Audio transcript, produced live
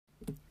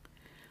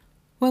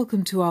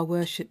Welcome to our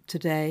worship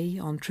today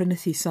on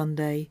Trinity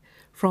Sunday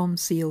from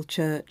Seal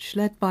Church,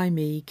 led by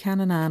me,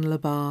 Canon Anne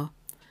Labar.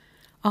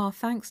 Our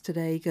thanks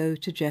today go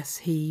to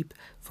Jess Heeb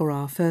for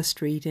our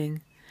first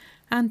reading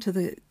and to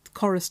the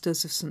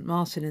choristers of St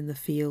Martin in the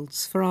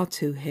Fields for our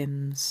two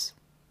hymns.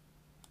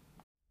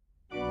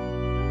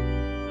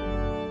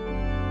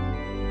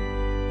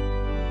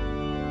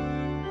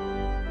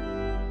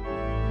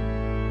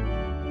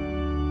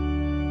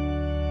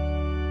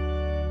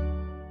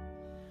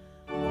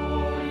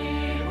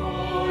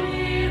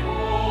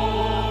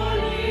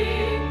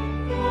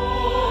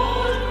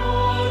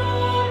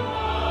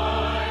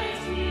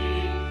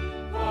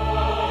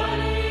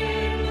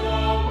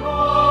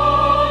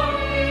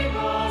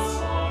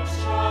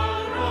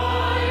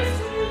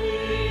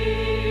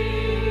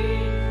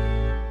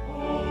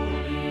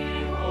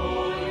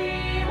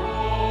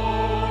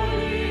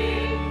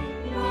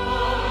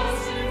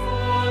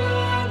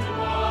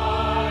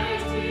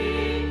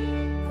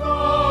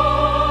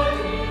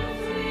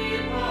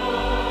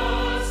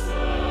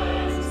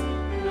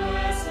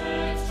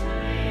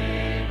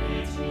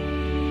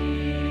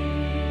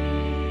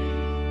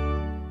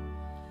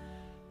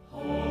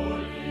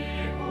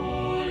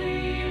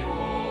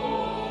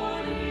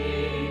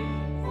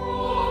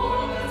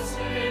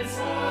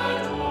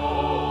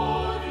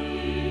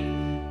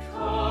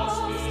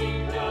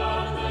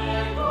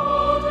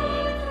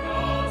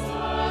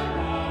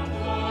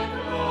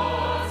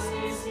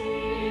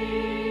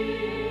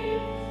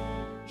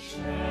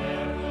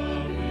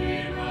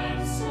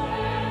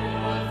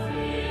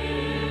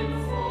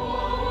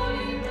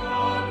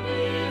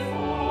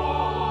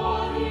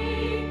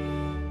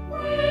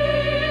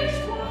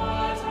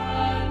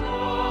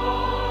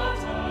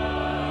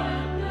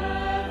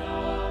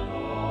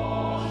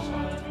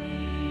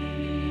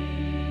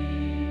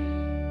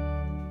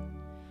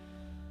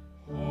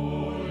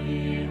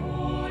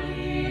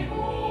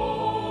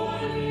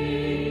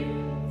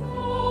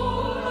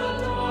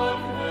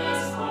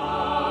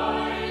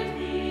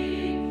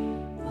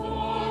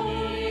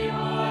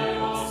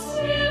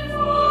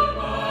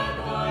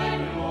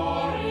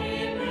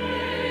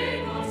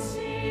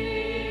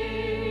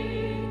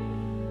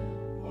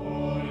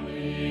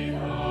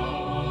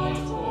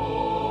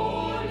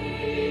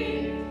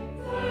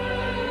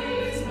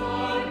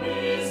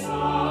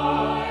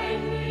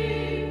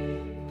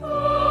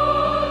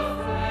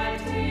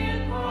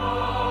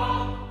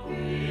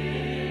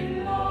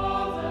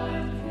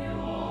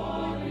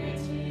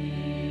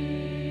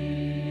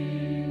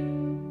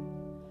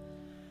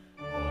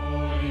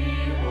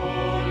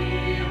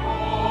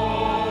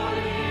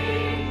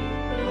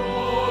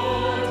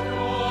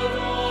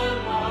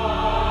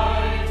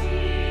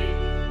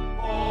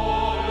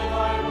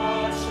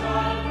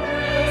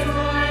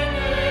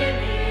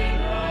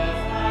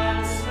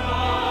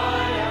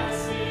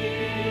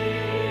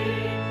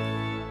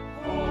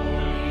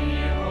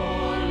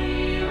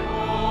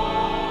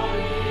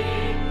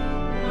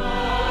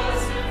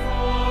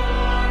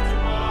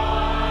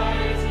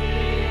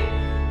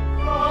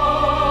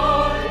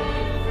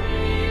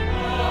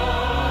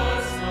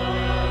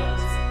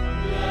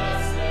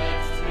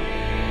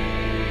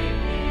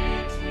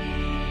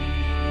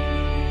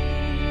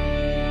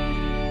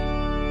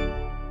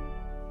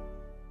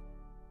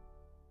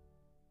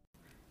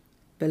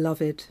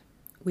 Beloved,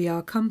 we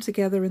are come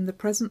together in the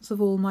presence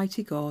of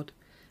Almighty God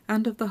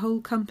and of the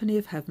whole company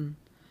of heaven,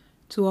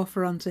 to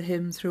offer unto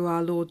him through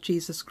our Lord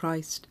Jesus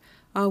Christ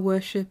our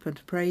worship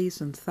and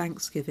praise and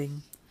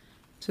thanksgiving,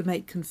 to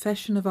make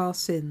confession of our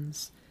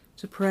sins,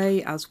 to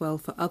pray as well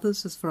for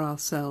others as for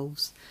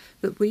ourselves,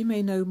 that we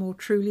may know more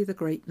truly the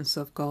greatness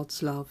of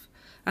God's love,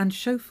 and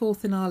show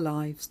forth in our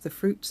lives the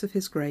fruits of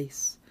his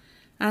grace,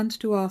 and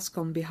to ask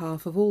on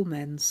behalf of all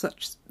men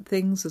such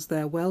things as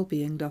their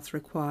well-being doth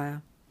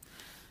require.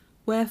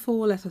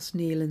 Wherefore let us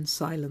kneel in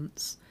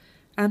silence,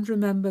 and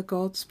remember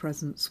God's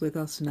presence with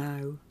us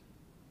now.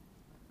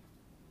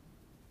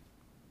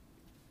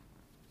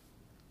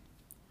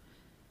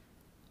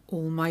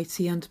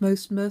 Almighty and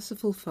most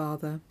merciful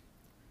Father,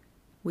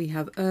 we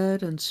have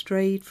erred and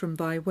strayed from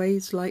thy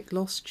ways like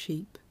lost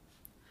sheep.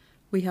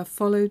 We have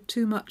followed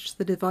too much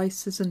the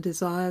devices and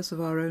desires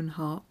of our own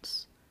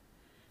hearts.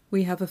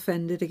 We have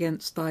offended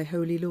against thy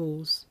holy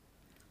laws.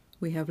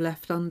 We have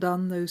left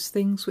undone those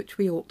things which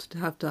we ought to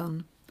have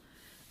done,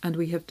 and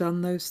we have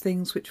done those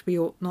things which we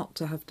ought not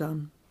to have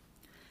done,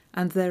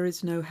 and there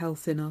is no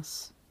health in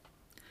us.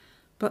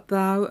 But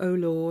thou, O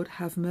Lord,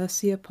 have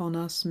mercy upon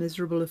us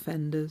miserable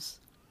offenders.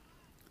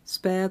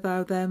 Spare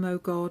thou them, O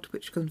God,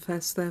 which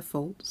confess their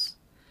faults.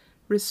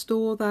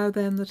 Restore thou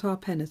them that are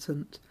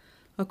penitent,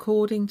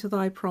 according to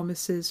thy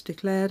promises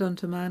declared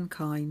unto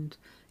mankind,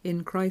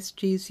 in Christ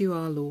Jesus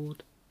our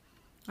Lord.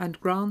 And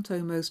grant,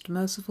 O most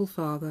merciful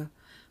Father,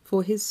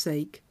 for his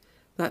sake,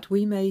 that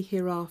we may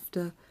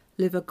hereafter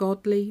live a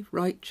godly,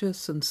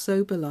 righteous, and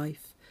sober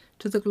life,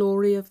 to the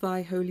glory of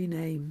thy holy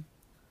name.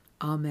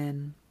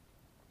 Amen.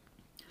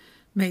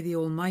 May the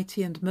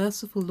Almighty and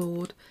merciful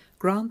Lord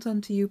grant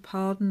unto you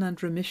pardon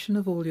and remission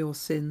of all your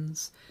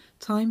sins,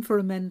 time for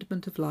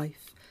amendment of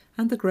life,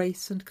 and the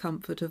grace and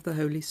comfort of the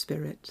Holy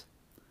Spirit.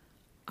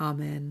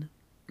 Amen.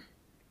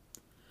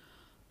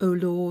 O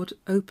Lord,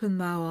 open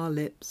thou our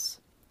lips,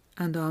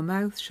 and our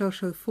mouth shall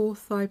show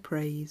forth thy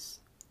praise.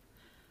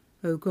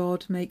 O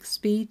God, make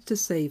speed to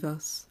save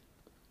us.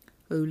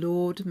 O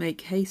Lord,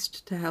 make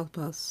haste to help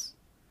us.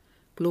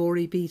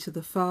 Glory be to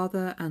the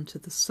Father, and to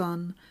the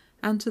Son,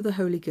 and to the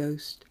Holy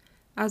Ghost,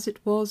 as it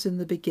was in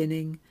the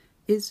beginning,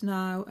 is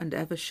now, and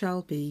ever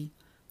shall be,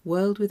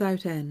 world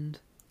without end.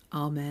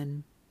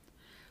 Amen.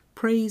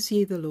 Praise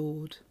ye the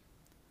Lord.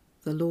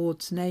 The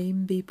Lord's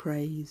name be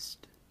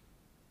praised.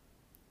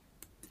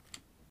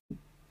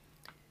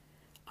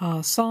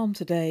 Our psalm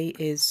today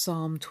is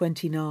Psalm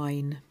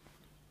 29.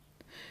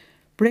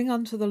 Bring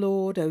unto the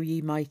Lord, O ye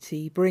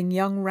mighty, bring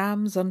young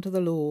rams unto the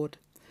Lord.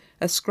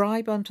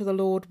 Ascribe unto the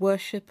Lord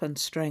worship and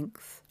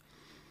strength.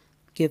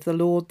 Give the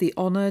Lord the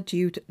honour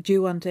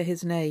due unto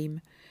his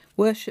name.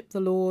 Worship the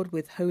Lord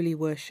with holy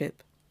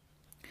worship.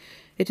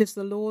 It is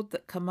the Lord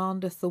that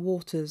commandeth the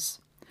waters.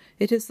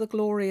 It is the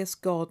glorious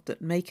God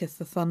that maketh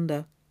the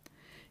thunder.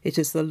 It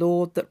is the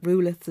Lord that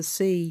ruleth the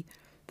sea.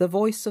 The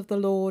voice of the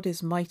Lord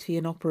is mighty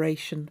in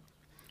operation.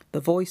 The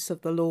voice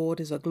of the Lord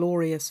is a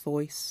glorious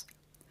voice.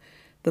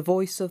 The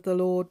voice of the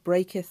Lord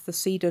breaketh the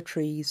cedar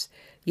trees.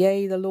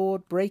 Yea, the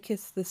Lord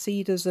breaketh the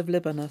cedars of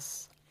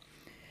Libanus.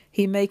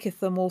 He maketh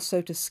them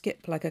also to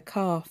skip like a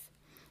calf,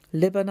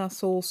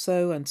 Libanus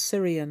also and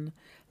Syrian,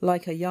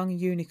 like a young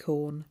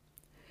unicorn.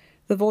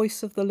 The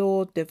voice of the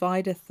Lord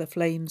divideth the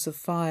flames of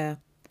fire.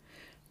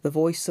 The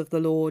voice of the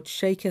Lord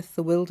shaketh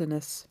the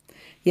wilderness.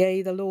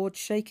 Yea, the Lord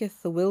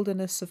shaketh the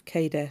wilderness of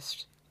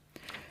Kadesh.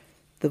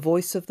 The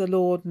voice of the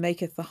Lord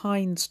maketh the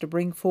hinds to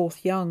bring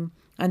forth young,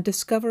 and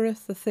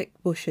discovereth the thick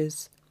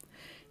bushes.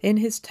 In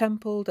his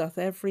temple doth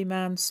every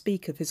man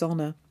speak of his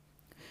honour.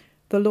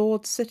 The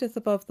Lord sitteth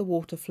above the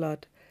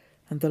waterflood,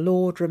 and the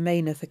Lord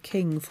remaineth a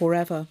king for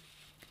ever.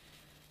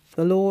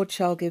 The Lord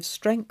shall give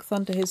strength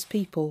unto his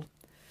people.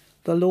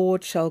 The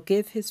Lord shall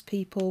give his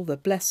people the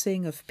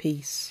blessing of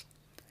peace.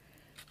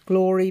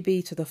 Glory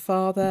be to the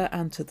Father,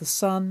 and to the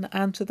Son,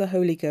 and to the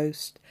Holy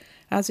Ghost,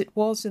 as it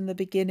was in the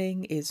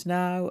beginning, is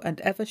now,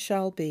 and ever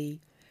shall be,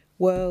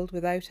 world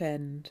without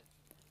end.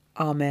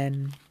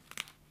 Amen.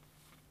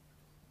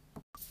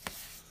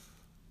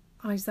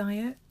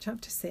 Isaiah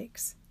chapter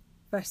 6,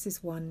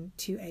 verses 1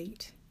 to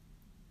 8.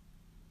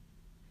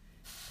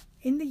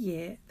 In the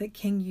year that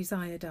King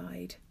Uzziah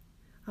died,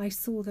 I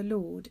saw the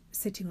Lord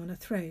sitting on a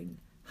throne,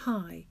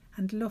 high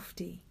and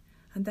lofty,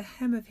 and the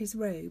hem of his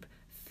robe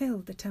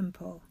filled the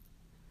temple.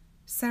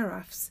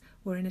 Seraphs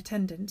were in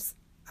attendance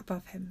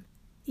above him.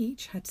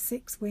 Each had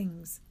 6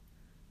 wings.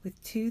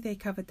 With 2 they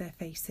covered their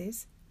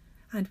faces,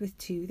 and with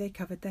 2 they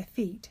covered their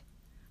feet,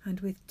 and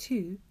with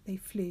 2 they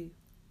flew.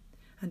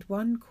 And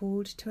one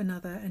called to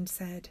another and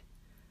said,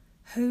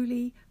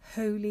 Holy,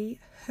 holy,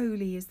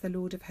 holy is the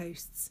Lord of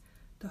hosts.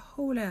 The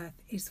whole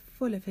earth is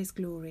full of his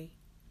glory.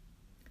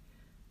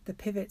 The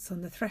pivots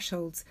on the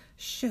thresholds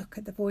shook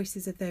at the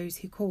voices of those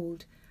who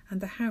called,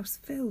 and the house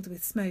filled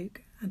with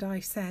smoke. And I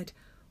said,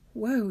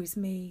 Woe is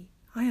me!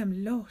 I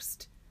am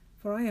lost,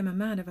 for I am a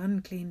man of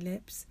unclean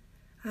lips,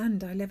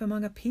 and I live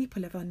among a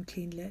people of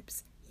unclean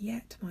lips.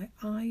 Yet my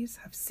eyes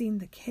have seen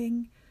the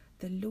King,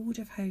 the Lord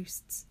of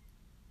hosts.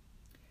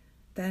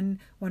 Then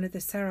one of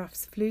the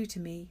seraphs flew to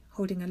me,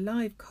 holding a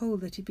live coal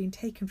that had been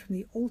taken from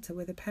the altar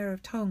with a pair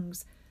of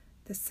tongs.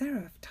 The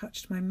seraph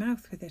touched my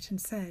mouth with it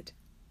and said,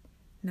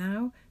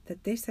 Now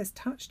that this has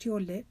touched your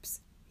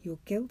lips, your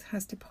guilt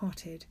has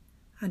departed,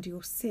 and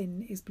your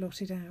sin is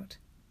blotted out.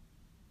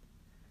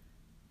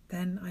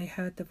 Then I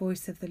heard the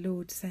voice of the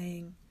Lord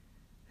saying,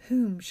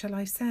 Whom shall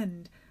I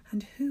send,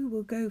 and who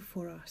will go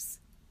for us?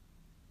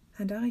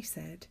 And I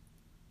said,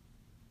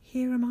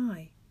 Here am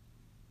I,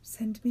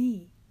 send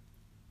me.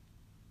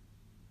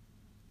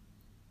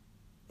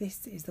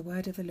 This is the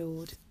word of the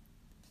Lord.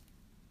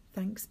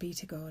 Thanks be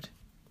to God.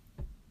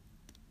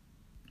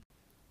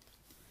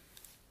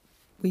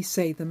 We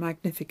say the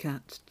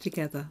Magnificat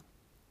together.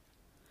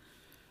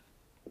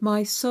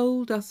 My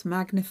soul doth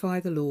magnify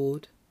the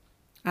Lord,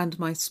 and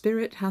my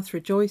spirit hath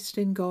rejoiced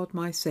in God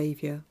my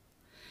Saviour,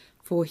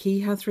 for he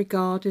hath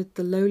regarded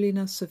the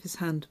lowliness of his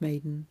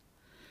handmaiden.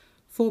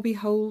 For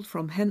behold,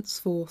 from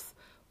henceforth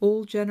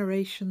all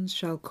generations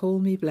shall call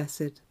me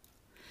blessed.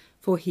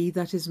 For he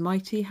that is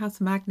mighty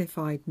hath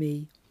magnified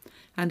me,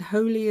 and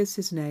holy is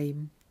his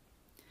name.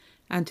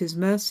 And his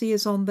mercy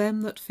is on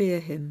them that fear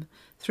him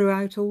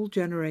throughout all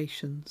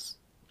generations.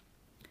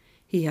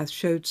 He hath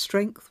showed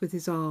strength with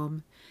his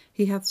arm.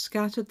 He hath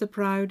scattered the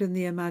proud in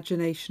the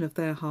imagination of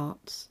their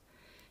hearts.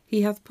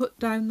 He hath put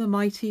down the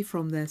mighty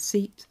from their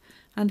seat,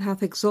 and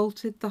hath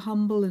exalted the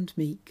humble and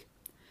meek.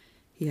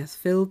 He hath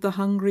filled the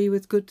hungry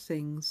with good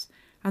things,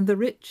 and the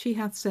rich he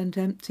hath sent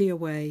empty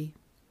away.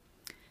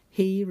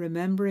 He,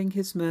 remembering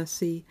his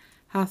mercy,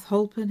 hath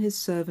holpen his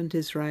servant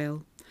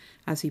Israel,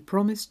 as he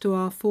promised to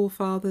our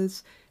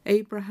forefathers,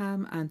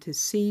 Abraham and his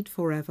seed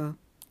for ever.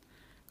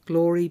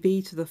 Glory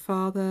be to the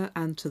Father,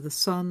 and to the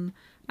Son,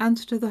 and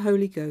to the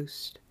Holy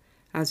Ghost,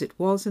 as it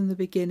was in the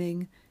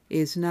beginning,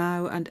 is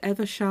now, and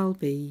ever shall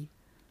be,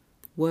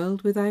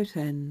 world without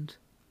end.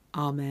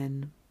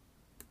 Amen.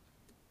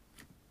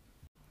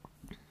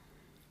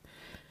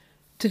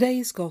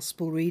 Today's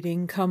Gospel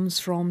reading comes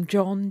from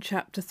John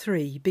chapter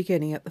 3,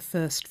 beginning at the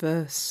first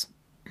verse.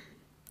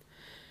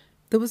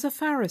 There was a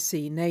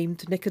Pharisee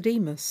named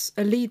Nicodemus,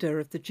 a leader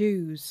of the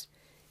Jews.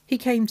 He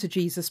came to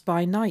Jesus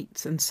by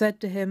night and said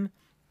to him,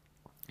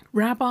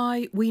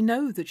 "Rabbi, we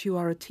know that you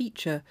are a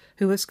teacher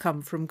who has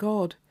come from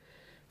God,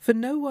 for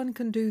no one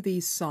can do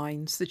these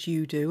signs that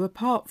you do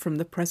apart from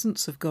the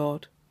presence of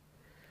God."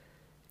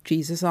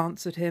 Jesus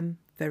answered him,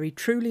 "Very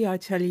truly I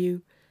tell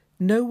you,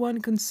 no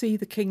one can see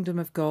the kingdom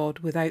of God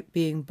without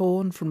being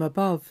born from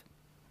above."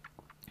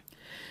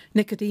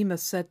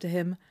 Nicodemus said to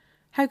him,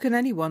 "How can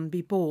anyone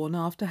be born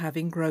after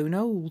having grown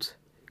old?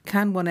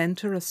 Can one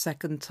enter a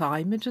second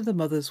time into the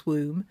mother's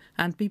womb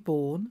and be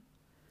born?"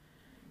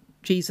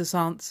 Jesus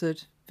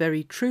answered,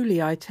 "Very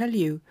truly I tell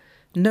you,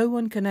 no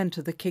one can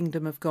enter the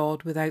kingdom of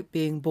God without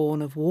being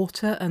born of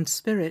water and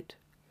spirit.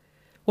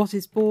 What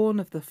is born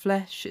of the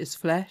flesh is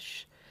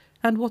flesh,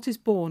 and what is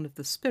born of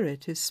the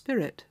Spirit is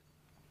spirit.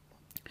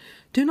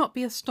 Do not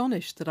be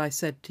astonished that I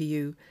said to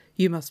you,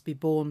 you must be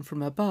born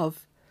from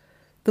above.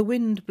 The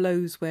wind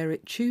blows where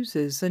it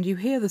chooses, and you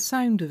hear the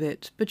sound of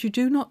it, but you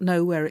do not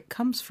know where it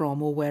comes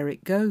from or where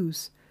it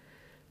goes.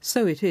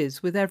 So it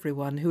is with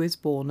everyone who is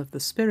born of the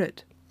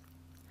Spirit."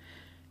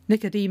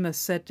 Nicodemus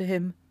said to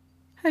him,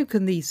 "How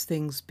can these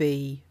things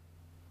be?"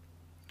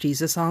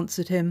 Jesus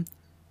answered him,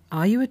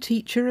 "Are you a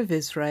teacher of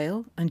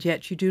Israel, and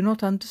yet you do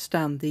not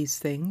understand these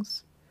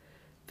things?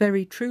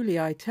 Very truly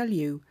I tell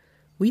you,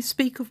 we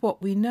speak of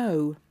what we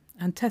know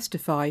and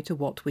testify to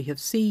what we have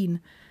seen,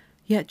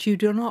 yet you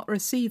do not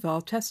receive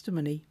our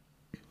testimony.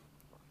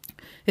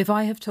 If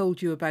I have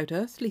told you about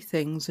earthly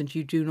things and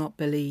you do not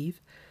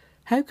believe,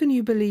 how can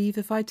you believe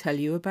if I tell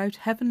you about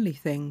heavenly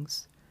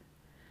things?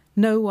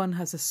 No one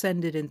has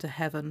ascended into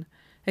heaven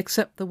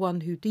except the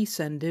one who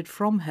descended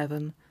from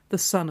heaven, the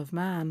Son of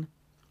Man.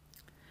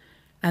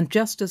 And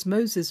just as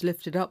Moses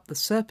lifted up the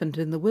serpent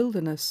in the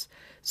wilderness,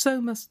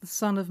 so must the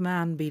Son of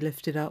Man be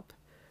lifted up,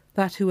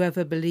 that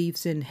whoever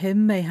believes in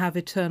him may have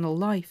eternal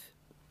life.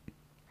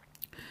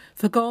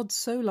 For God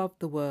so loved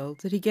the world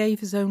that he gave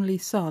his only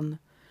Son,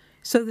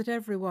 so that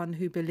everyone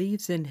who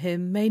believes in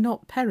him may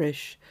not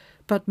perish,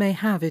 but may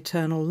have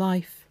eternal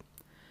life.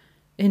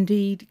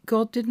 Indeed,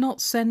 God did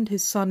not send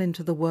his Son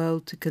into the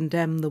world to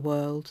condemn the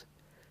world,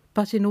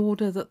 but in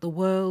order that the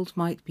world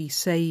might be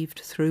saved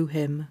through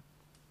him."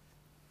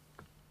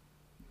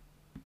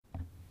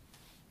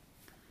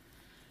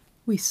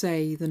 We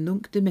say the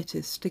Nunc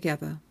Dimittis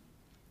together.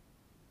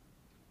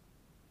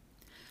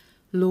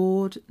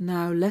 Lord,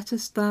 now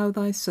lettest thou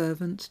thy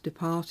servant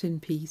depart in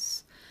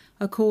peace,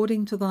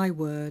 according to thy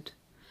word.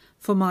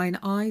 For mine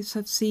eyes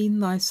have seen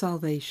thy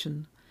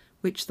salvation,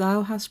 which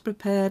thou hast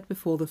prepared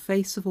before the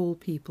face of all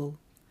people,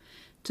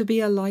 to be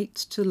a light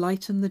to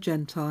lighten the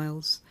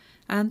Gentiles,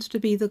 and to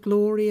be the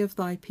glory of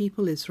thy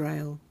people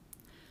Israel.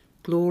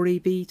 Glory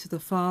be to the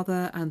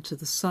Father, and to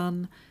the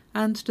Son,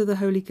 and to the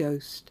Holy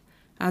Ghost,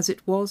 as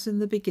it was in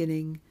the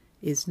beginning,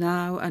 is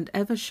now, and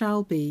ever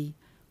shall be,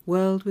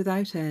 world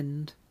without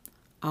end.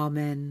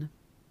 Amen.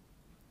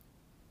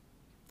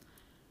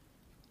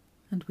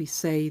 And we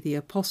say the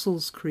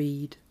Apostles'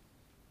 Creed.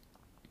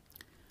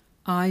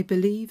 I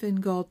believe in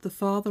God the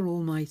Father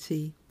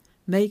Almighty,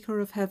 maker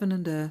of heaven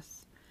and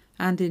earth,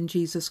 and in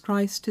Jesus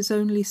Christ, his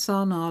only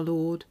Son, our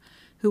Lord,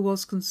 who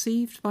was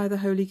conceived by the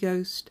Holy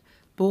Ghost,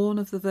 born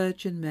of the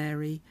Virgin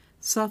Mary,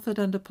 suffered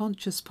under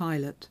Pontius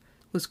Pilate,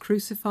 was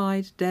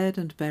crucified, dead,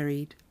 and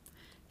buried.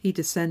 He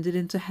descended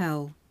into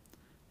hell.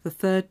 The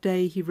third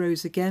day he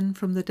rose again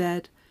from the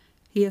dead.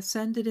 He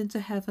ascended into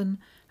heaven,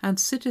 and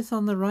sitteth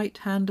on the right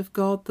hand of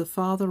God the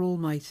Father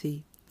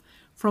Almighty.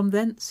 From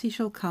thence he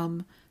shall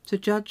come to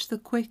judge the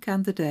quick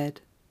and the dead.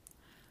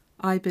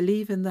 I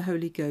believe in the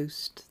Holy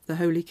Ghost, the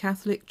Holy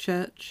Catholic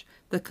Church,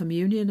 the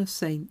communion of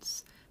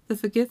saints, the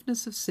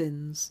forgiveness of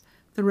sins,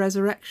 the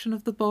resurrection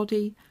of the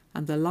body,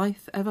 and the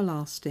life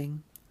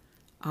everlasting.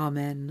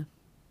 Amen.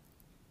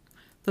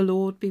 The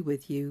Lord be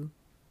with you.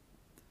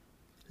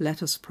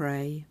 Let us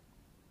pray.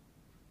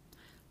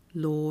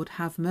 Lord,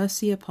 have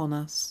mercy upon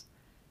us.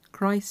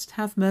 Christ,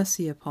 have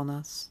mercy upon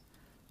us.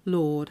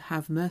 Lord,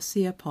 have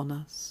mercy upon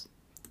us.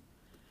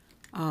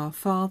 Our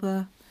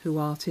Father, who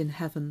art in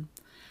heaven,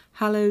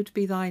 hallowed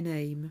be thy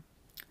name.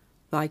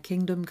 Thy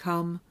kingdom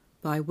come,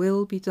 thy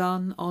will be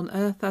done on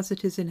earth as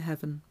it is in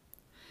heaven.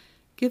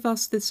 Give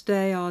us this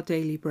day our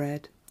daily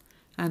bread,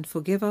 and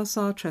forgive us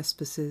our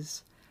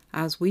trespasses,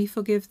 as we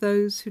forgive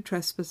those who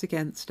trespass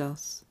against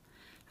us.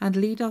 And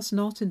lead us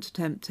not into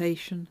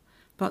temptation,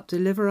 but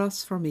deliver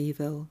us from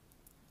evil.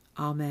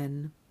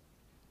 Amen.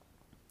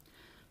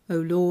 O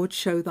Lord,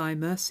 show thy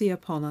mercy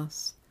upon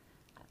us,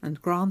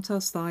 and grant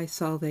us thy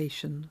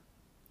salvation.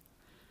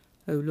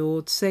 O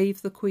Lord,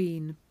 save the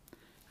Queen,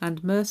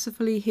 and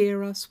mercifully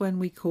hear us when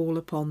we call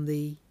upon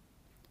thee.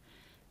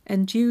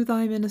 Endue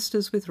thy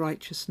ministers with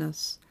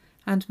righteousness,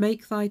 and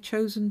make thy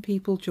chosen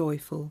people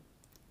joyful.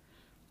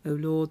 O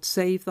Lord,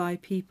 save thy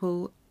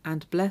people,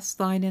 and bless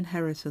thine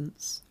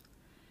inheritance.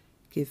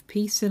 Give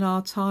peace in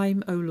our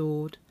time, O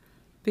Lord,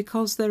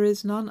 because there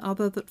is none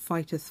other that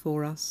fighteth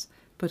for us,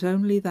 but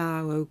only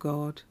thou, O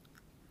God.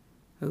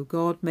 O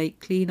God, make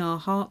clean our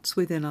hearts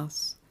within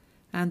us,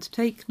 and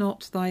take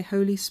not thy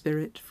Holy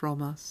Spirit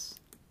from us.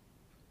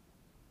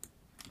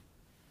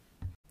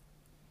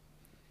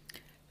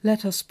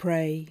 Let us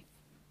pray.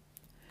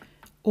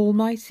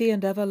 Almighty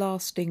and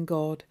everlasting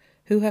God,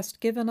 who hast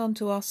given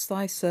unto us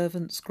thy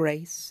servants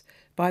grace,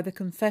 by the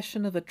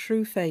confession of a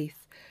true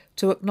faith,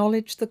 to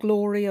acknowledge the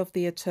glory of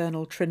the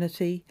eternal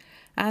Trinity,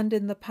 and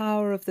in the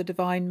power of the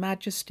divine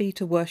majesty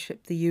to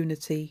worship the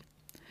unity.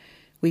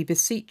 We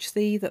beseech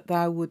thee that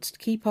thou wouldst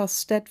keep us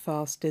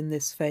steadfast in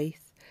this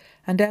faith,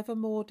 and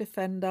evermore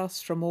defend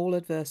us from all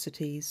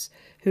adversities,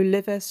 who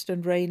livest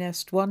and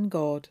reignest one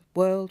God,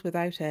 world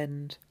without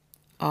end.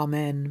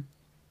 Amen.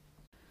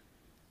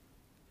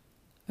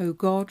 O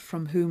God,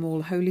 from whom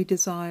all holy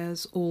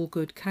desires, all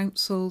good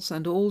counsels,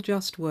 and all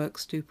just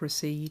works do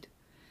proceed,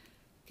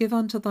 give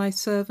unto thy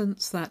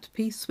servants that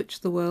peace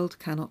which the world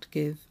cannot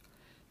give,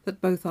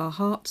 that both our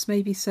hearts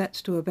may be set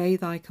to obey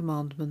thy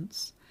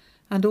commandments,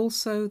 and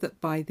also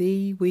that by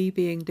thee we,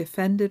 being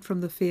defended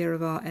from the fear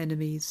of our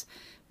enemies,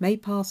 may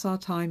pass our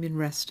time in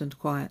rest and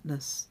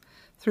quietness,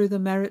 through the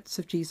merits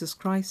of Jesus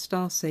Christ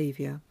our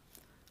Saviour.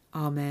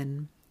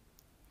 Amen.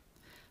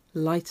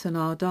 Lighten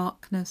our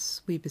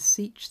darkness, we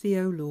beseech thee,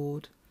 O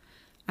Lord,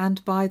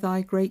 and by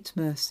thy great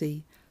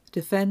mercy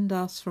defend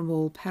us from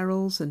all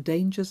perils and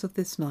dangers of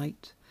this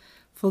night,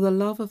 for the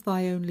love of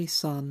thy only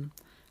Son,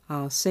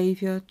 our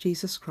Saviour,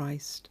 Jesus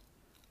Christ.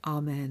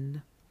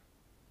 Amen.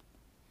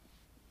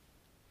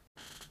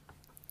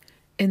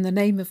 In the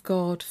name of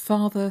God,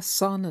 Father,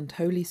 Son, and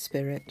Holy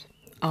Spirit.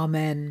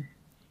 Amen.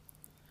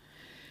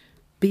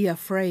 Be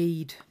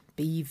afraid,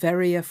 be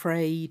very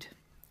afraid.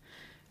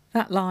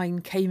 That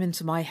line came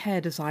into my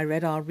head as I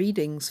read our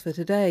readings for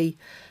today,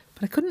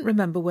 but I couldn't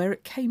remember where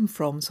it came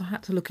from, so I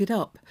had to look it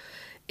up.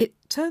 It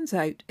turns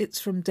out it's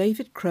from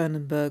David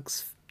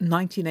Cronenberg's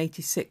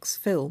 1986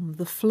 film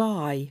The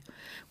Fly,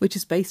 which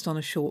is based on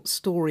a short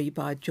story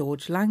by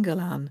George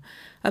Langelaan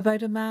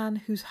about a man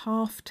who's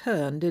half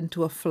turned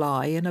into a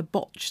fly in a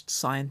botched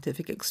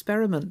scientific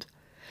experiment.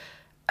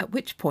 At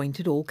which point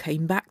it all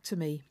came back to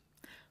me.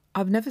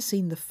 I've never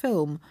seen the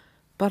film,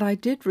 but I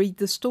did read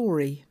the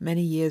story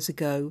many years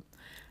ago,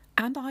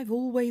 and I've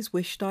always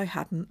wished I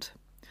hadn't.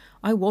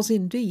 I was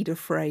indeed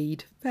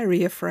afraid,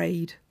 very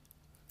afraid.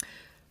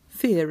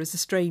 Fear is a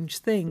strange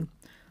thing.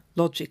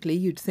 Logically,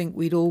 you'd think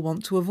we'd all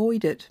want to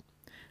avoid it,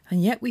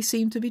 and yet we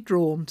seem to be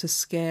drawn to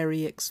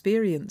scary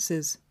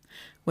experiences,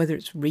 whether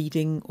it's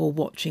reading or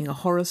watching a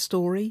horror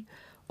story,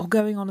 or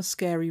going on a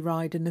scary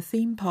ride in a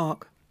theme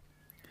park.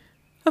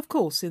 Of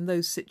course, in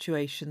those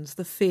situations,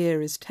 the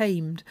fear is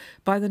tamed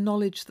by the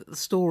knowledge that the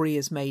story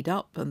is made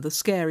up and the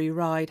scary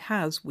ride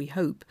has, we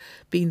hope,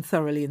 been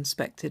thoroughly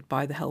inspected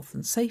by the health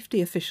and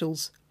safety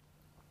officials.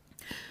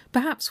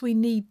 Perhaps we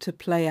need to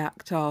play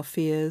act our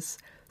fears,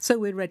 so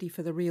we're ready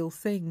for the real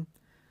thing.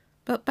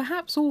 But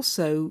perhaps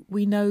also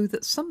we know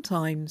that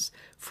sometimes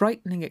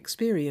frightening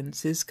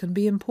experiences can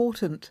be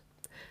important,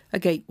 a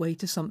gateway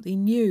to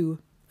something new,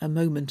 a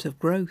moment of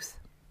growth.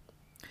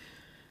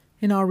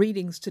 In our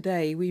readings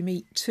today, we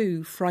meet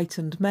two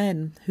frightened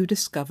men who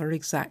discover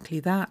exactly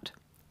that.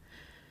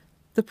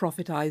 The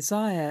prophet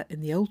Isaiah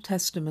in the Old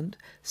Testament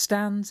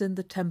stands in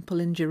the temple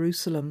in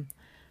Jerusalem,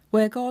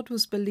 where God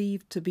was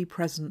believed to be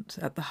present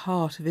at the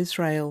heart of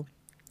Israel.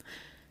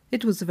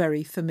 It was a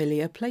very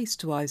familiar place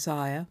to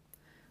Isaiah,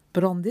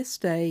 but on this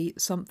day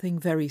something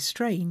very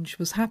strange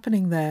was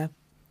happening there.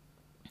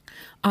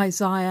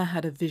 Isaiah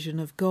had a vision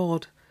of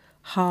God,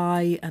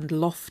 high and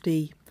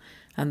lofty,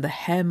 and the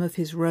hem of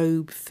his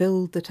robe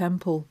filled the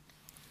temple.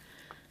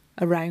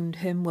 Around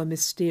him were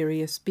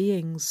mysterious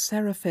beings,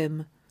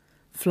 seraphim,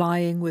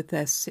 flying with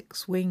their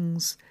 6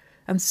 wings,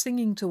 and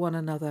singing to one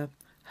another,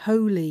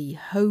 "Holy,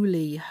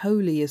 holy,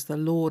 holy is the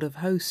Lord of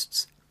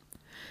hosts."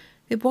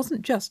 It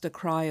wasn't just a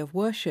cry of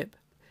worship,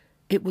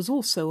 it was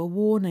also a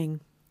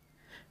warning.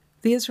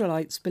 The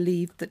Israelites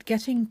believed that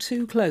getting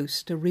too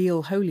close to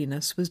real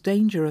holiness was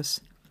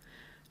dangerous,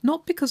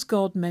 not because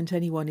God meant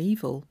anyone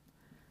evil,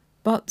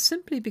 but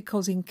simply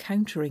because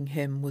encountering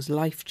him was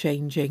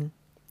life-changing.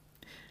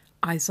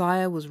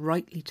 Isaiah was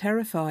rightly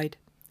terrified,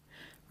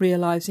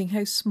 realizing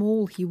how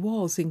small he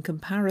was in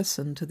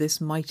comparison to this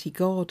mighty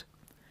God.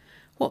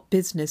 What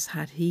business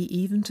had he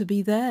even to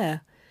be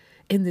there,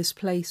 in this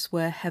place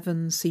where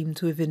heaven seemed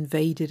to have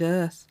invaded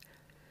earth?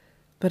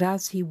 But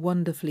as he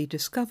wonderfully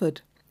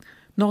discovered,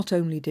 not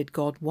only did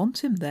God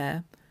want him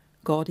there,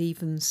 God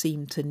even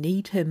seemed to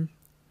need him.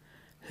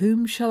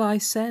 "Whom shall I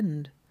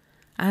send?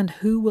 And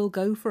who will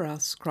go for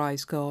us?"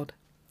 cries God.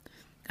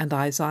 And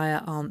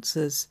Isaiah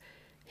answers,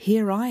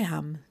 "Here I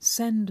am,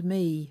 send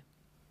me."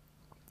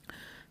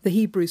 The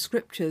Hebrew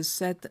Scriptures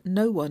said that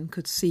no one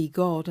could see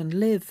God and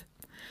live,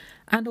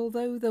 and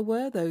although there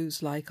were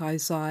those like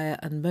Isaiah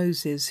and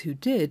Moses who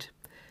did,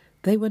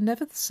 they were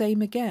never the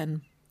same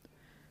again.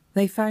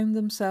 They found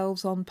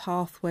themselves on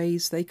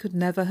pathways they could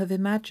never have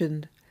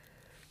imagined.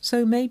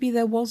 So maybe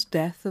there was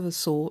death of a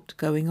sort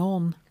going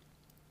on.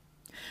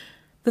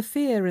 The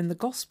fear in the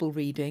Gospel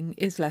reading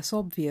is less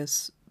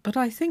obvious, but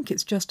I think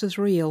it's just as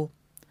real.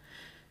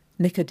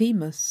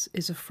 Nicodemus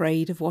is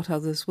afraid of what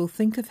others will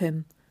think of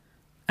him,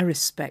 a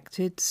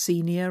respected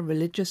senior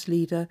religious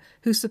leader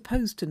who's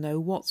supposed to know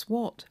what's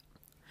what.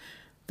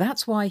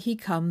 That's why he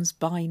comes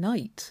by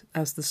night,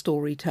 as the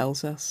story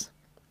tells us.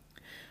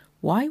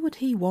 Why would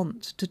he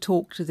want to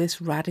talk to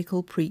this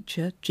radical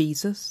preacher,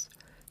 Jesus,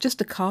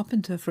 just a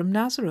carpenter from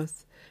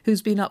Nazareth,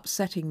 who's been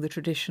upsetting the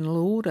traditional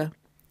order?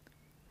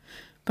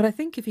 But I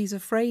think if he's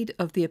afraid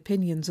of the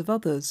opinions of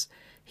others,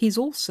 he's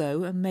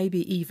also, and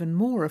maybe even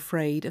more,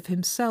 afraid of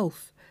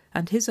himself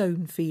and his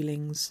own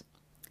feelings.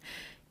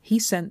 He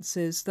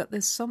senses that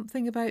there's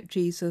something about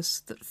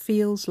Jesus that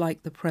feels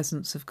like the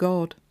presence of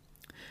God,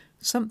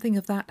 something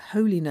of that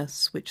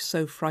holiness which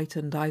so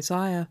frightened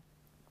Isaiah.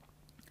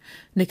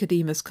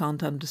 Nicodemus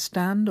can't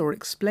understand or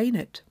explain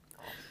it.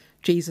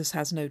 Jesus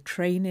has no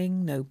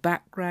training, no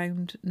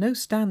background, no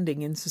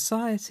standing in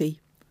society.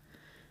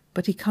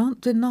 But he can't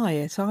deny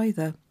it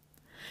either.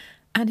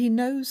 And he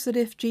knows that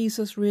if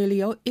Jesus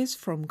really is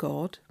from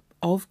God,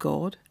 of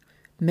God,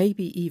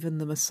 maybe even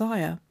the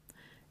Messiah,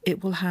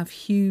 it will have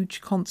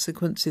huge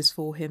consequences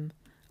for him,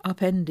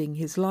 upending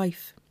his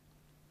life.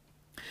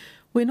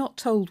 We're not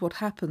told what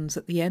happens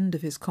at the end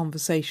of his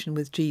conversation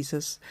with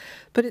Jesus,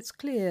 but it's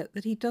clear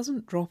that he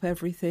doesn't drop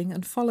everything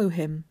and follow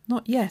him,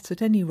 not yet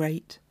at any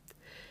rate.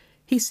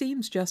 He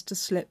seems just to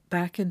slip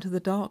back into the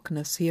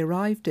darkness he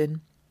arrived in.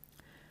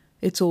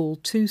 It's all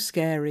too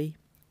scary.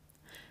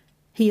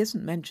 He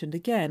isn't mentioned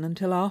again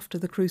until after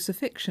the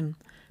crucifixion,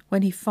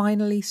 when he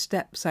finally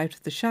steps out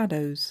of the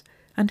shadows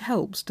and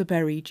helps to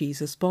bury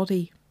Jesus'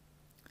 body.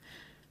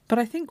 But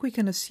I think we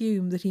can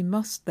assume that he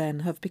must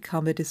then have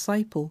become a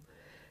disciple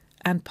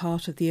and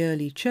part of the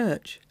early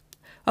church.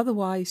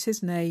 Otherwise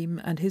his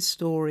name and his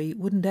story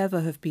wouldn't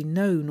ever have been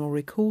known or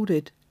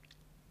recorded.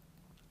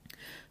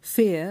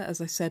 Fear, as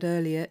I said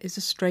earlier, is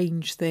a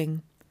strange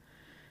thing.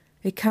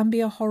 It can be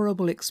a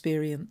horrible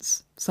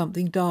experience,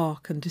 something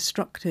dark and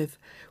destructive,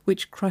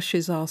 which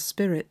crushes our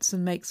spirits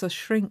and makes us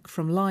shrink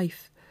from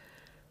life.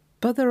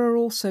 But there are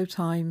also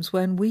times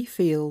when we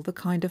feel the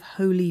kind of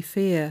holy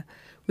fear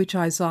which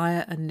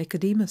Isaiah and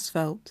Nicodemus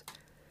felt.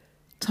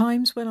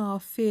 Times when our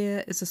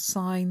fear is a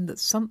sign that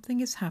something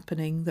is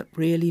happening that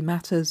really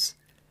matters.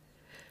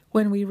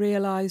 When we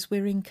realise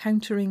we're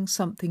encountering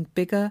something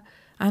bigger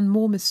and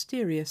more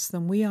mysterious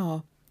than we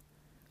are.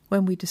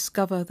 When we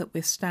discover that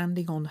we're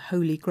standing on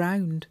holy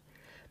ground,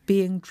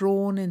 being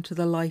drawn into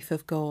the life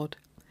of God,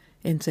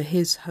 into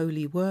his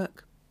holy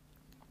work.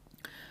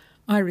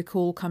 I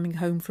recall coming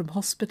home from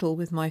hospital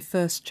with my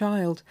first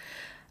child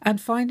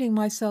and finding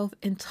myself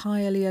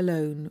entirely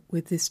alone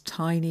with this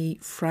tiny,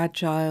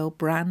 fragile,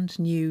 brand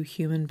new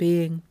human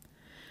being,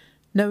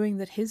 knowing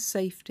that his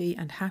safety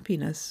and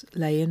happiness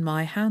lay in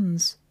my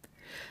hands,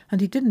 and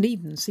he didn't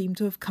even seem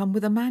to have come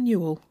with a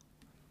manual.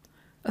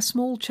 A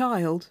small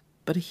child,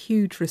 but a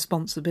huge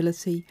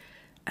responsibility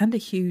and a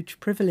huge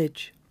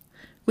privilege,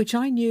 which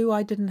I knew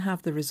I didn't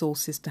have the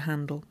resources to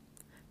handle,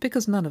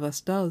 because none of us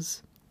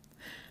does.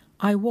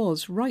 I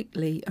was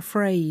rightly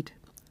afraid,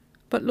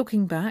 but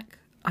looking back,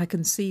 I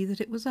can see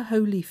that it was a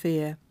holy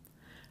fear,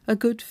 a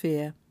good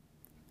fear,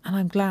 and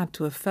I'm glad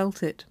to have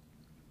felt it.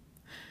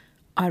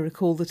 I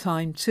recall the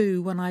time,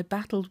 too, when I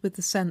battled with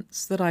the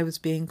sense that I was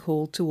being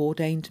called to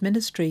ordained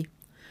ministry,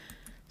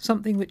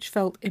 something which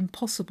felt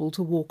impossible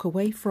to walk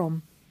away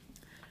from.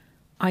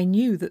 I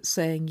knew that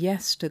saying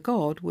yes to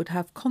God would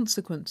have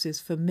consequences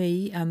for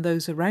me and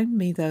those around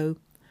me, though,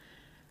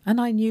 and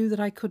I knew that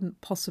I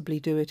couldn't possibly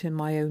do it in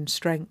my own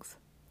strength.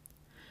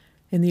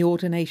 In the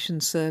ordination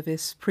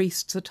service,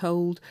 priests are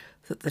told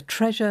that the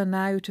treasure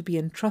now to be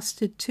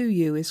entrusted to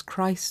you is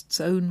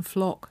Christ's own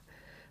flock,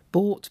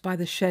 bought by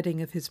the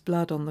shedding of his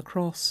blood on the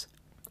cross.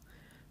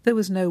 There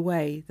was no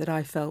way that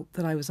I felt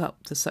that I was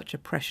up to such a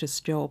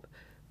precious job,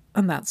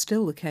 and that's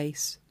still the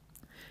case.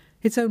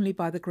 It's only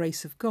by the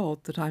grace of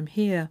God that I'm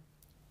here.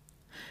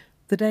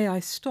 The day I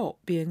stop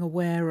being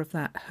aware of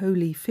that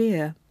holy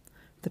fear,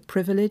 the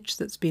privilege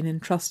that's been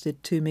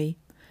entrusted to me,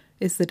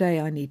 is the day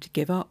I need to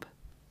give up.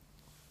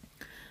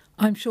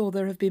 I'm sure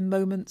there have been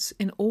moments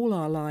in all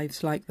our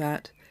lives like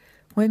that,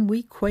 when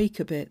we quake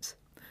a bit,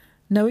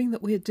 knowing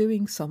that we're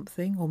doing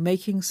something or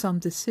making some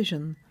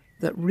decision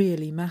that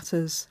really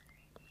matters.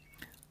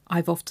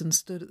 I've often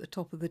stood at the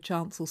top of the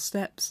chancel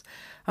steps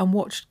and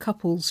watched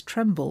couples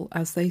tremble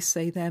as they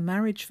say their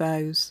marriage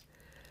vows,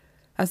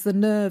 as the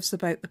nerves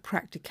about the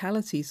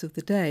practicalities of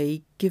the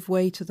day give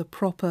way to the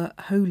proper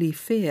holy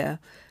fear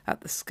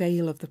at the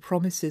scale of the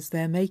promises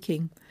they're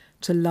making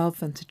to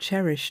love and to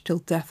cherish till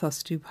death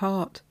us do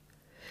part.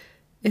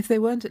 If they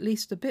weren't at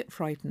least a bit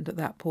frightened at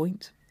that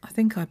point, I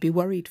think I'd be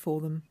worried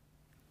for them.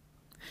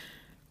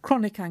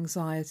 Chronic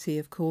anxiety,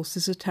 of course,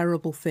 is a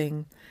terrible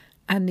thing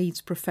and needs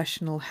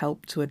professional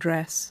help to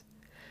address.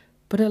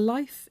 But a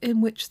life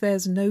in which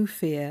there's no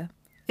fear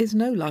is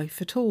no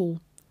life at all,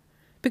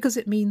 because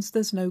it means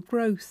there's no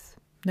growth,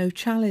 no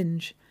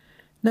challenge,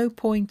 No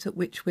point at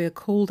which we are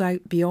called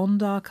out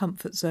beyond our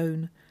comfort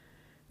zone,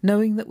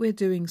 knowing that we're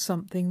doing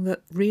something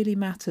that really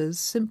matters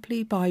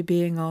simply by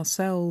being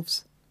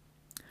ourselves.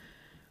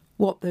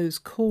 What those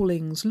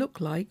callings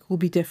look like will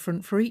be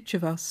different for each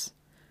of us,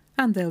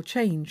 and they'll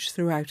change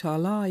throughout our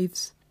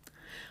lives.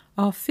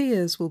 Our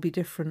fears will be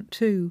different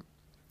too.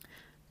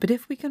 But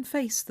if we can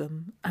face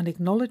them and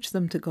acknowledge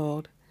them to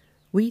God,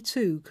 we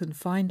too can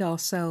find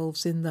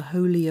ourselves in the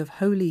Holy of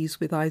Holies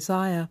with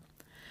Isaiah,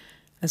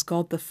 as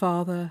God the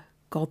Father,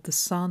 God the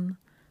Son,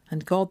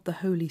 and God the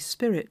Holy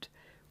Spirit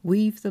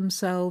weave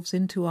themselves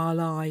into our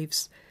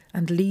lives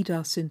and lead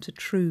us into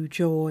true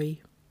joy.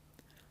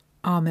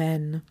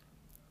 Amen.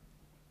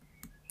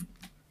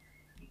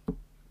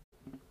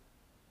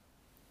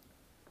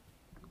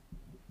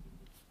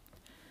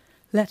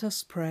 Let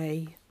us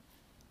pray.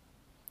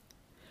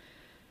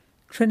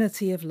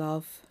 Trinity of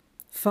love,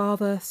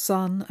 Father,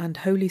 Son, and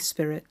Holy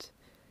Spirit,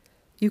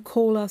 you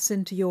call us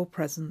into your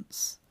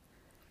presence.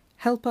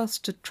 Help us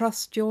to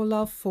trust your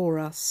love for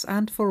us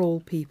and for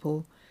all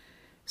people,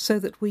 so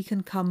that we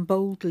can come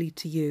boldly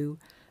to you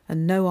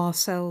and know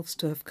ourselves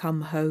to have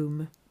come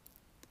home.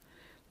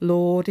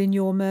 Lord, in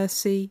your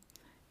mercy,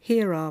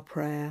 hear our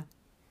prayer.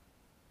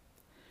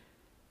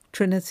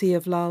 Trinity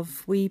of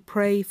love, we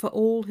pray for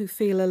all who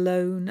feel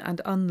alone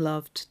and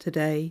unloved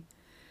today,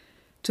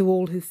 to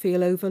all who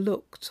feel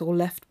overlooked or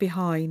left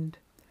behind,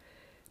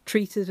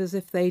 treated as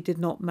if they did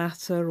not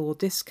matter or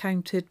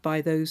discounted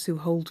by those who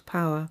hold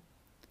power.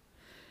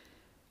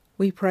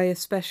 We pray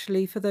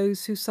especially for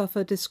those who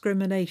suffer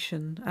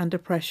discrimination and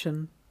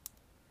oppression.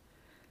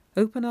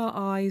 Open our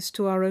eyes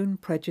to our own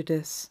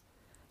prejudice,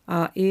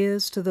 our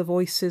ears to the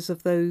voices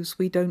of those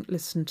we don't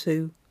listen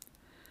to,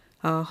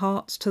 our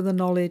hearts to the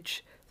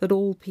knowledge that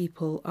all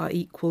people are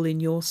equal in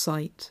your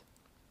sight.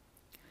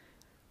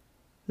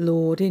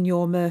 Lord, in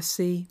your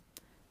mercy,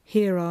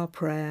 hear our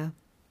prayer.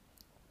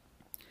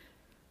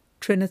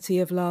 Trinity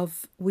of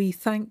love, we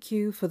thank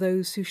you for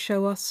those who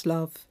show us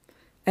love,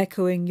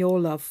 echoing your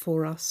love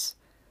for us,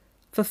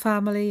 for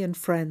family and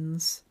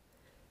friends,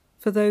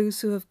 for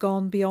those who have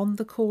gone beyond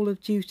the call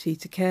of duty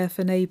to care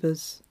for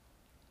neighbours.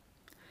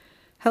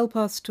 Help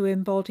us to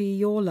embody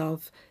your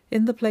love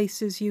in the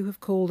places you have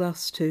called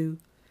us to,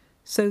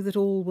 so that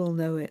all will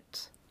know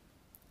it.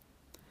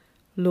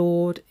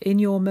 Lord, in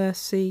your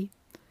mercy,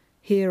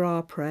 hear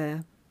our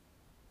prayer.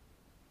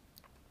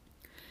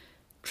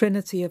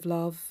 Trinity of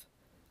love,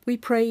 we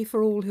pray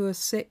for all who are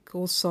sick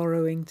or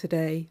sorrowing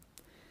today.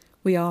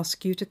 We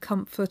ask you to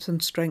comfort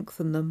and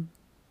strengthen them.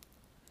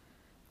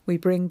 We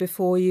bring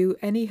before you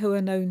any who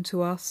are known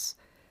to us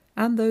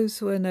and those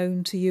who are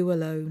known to you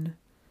alone,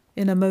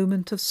 in a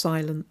moment of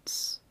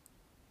silence.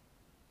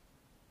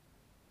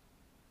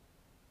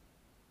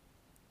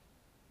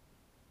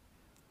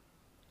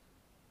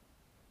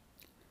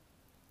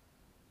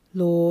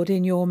 Lord,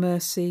 in your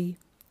mercy,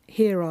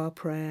 hear our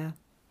prayer.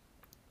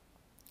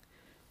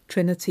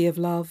 Trinity of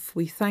love,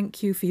 we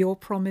thank you for your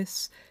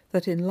promise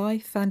that in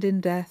life and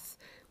in death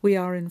we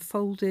are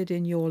enfolded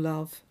in your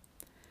love,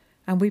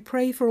 and we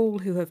pray for all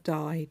who have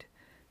died,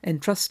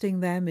 entrusting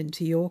them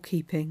into your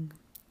keeping.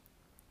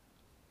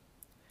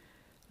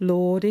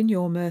 Lord, in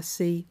your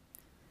mercy,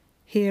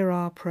 hear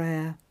our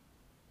prayer.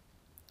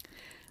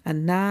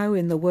 And now,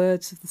 in the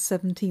words of the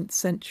 17th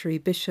century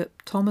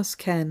Bishop Thomas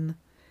Ken,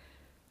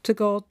 to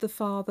God the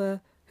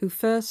Father, who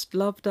first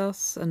loved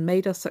us and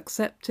made us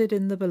accepted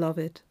in the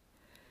Beloved,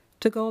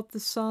 to God the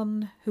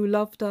Son, who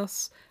loved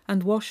us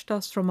and washed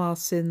us from our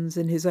sins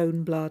in his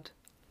own blood,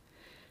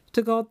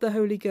 to God the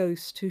Holy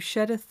Ghost, who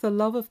sheddeth the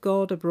love of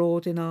God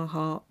abroad in our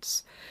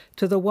hearts,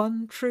 to the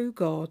one true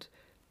God,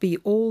 be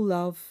all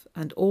love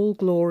and all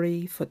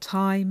glory for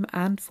time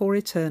and for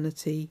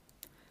eternity.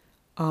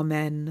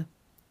 Amen.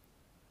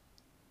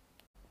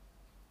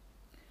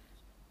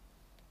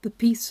 The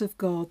peace of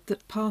God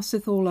that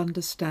passeth all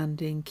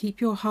understanding,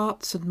 keep your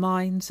hearts and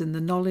minds in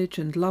the knowledge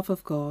and love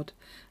of God,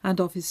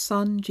 and of his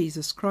Son,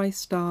 Jesus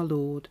Christ our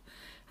Lord.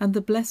 And the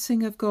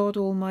blessing of God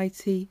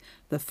Almighty,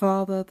 the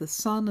Father, the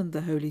Son, and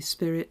the Holy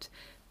Spirit,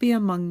 be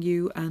among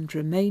you and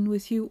remain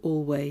with you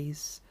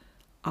always.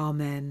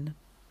 Amen.